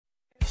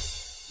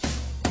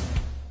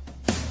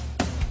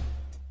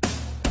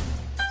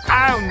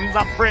I'm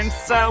the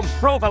Prince of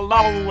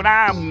Provolone,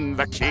 I'm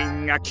the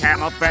King of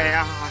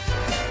Camembert.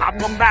 I'm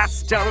the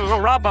master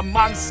of a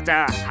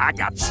monster, I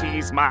got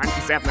cheese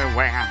marks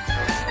everywhere.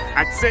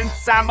 And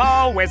since I'm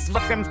always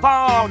looking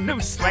for new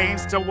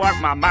slaves to work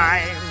my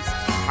mines,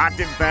 I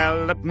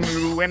develop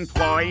new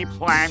employee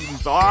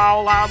plans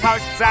all of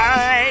the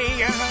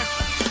time.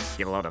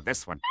 Get a load of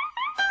this one.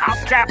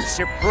 I'll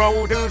capture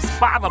produce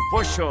by the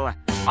bushel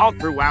all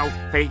throughout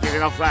the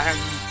lands.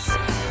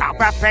 I'll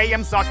buffet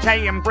him,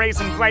 saute him, braise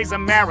him, glaze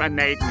him,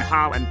 marinate him,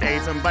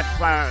 hollandaise him, but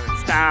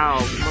close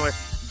down, put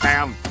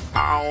them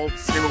all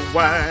to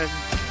one.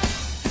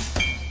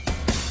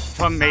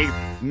 For me,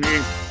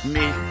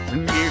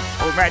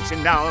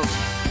 original.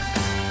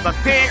 The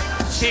big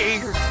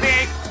cheese,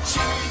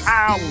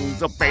 I'm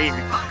the big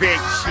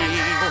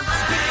cheese.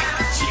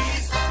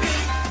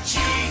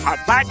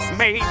 That's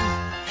me.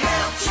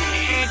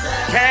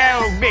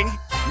 Tell me,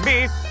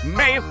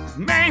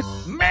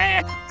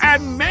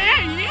 and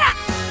me.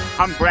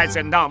 I'm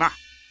original,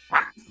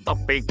 the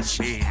big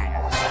cheese.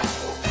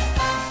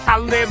 I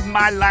live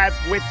my life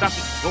with the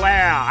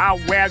flair. I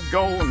wear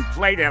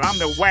gold-plated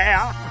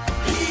underwear.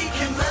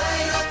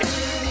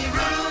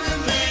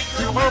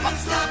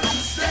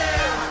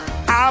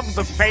 I'm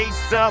the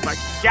face of a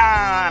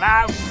god.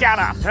 I've got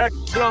a hook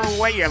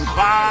away and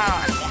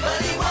bond.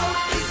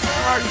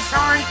 I'm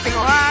trying to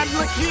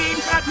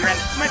unleash at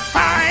Christmas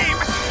time.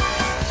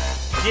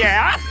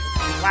 Yeah?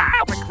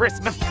 Wow, the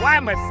Christmas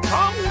glamour's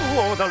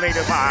totally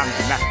divine.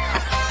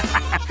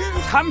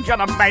 I'm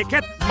gonna make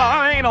it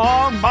mine,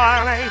 all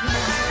mine.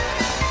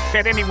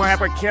 Did anyone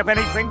ever give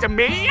anything to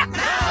me?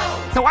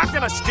 No! So I'm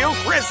gonna steal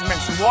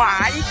Christmas.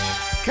 Why?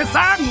 'Cause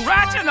I'm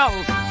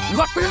Reginald.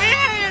 Look,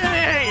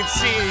 big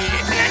cheese.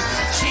 Big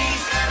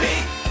cheese,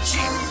 big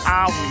cheese.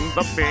 I'm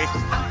the big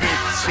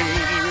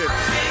cheese.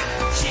 Big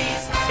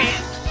cheese,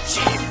 big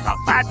cheese. Oh,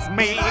 that's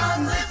me.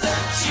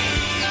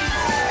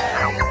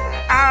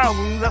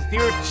 I'm the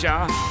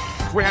future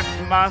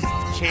Christmas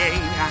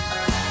king.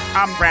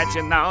 I'm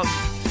Reginald,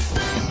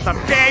 the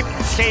big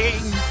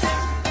king.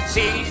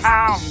 See,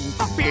 I'm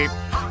the big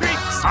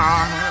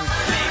song.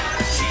 Big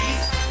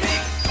cheese,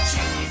 big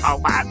cheese. Oh,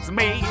 that's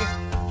me.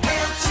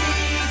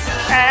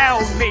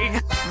 Help me,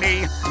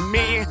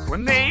 and me.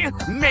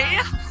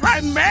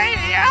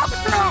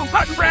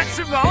 But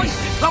Reginald,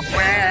 the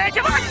big,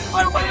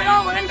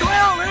 and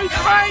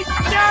great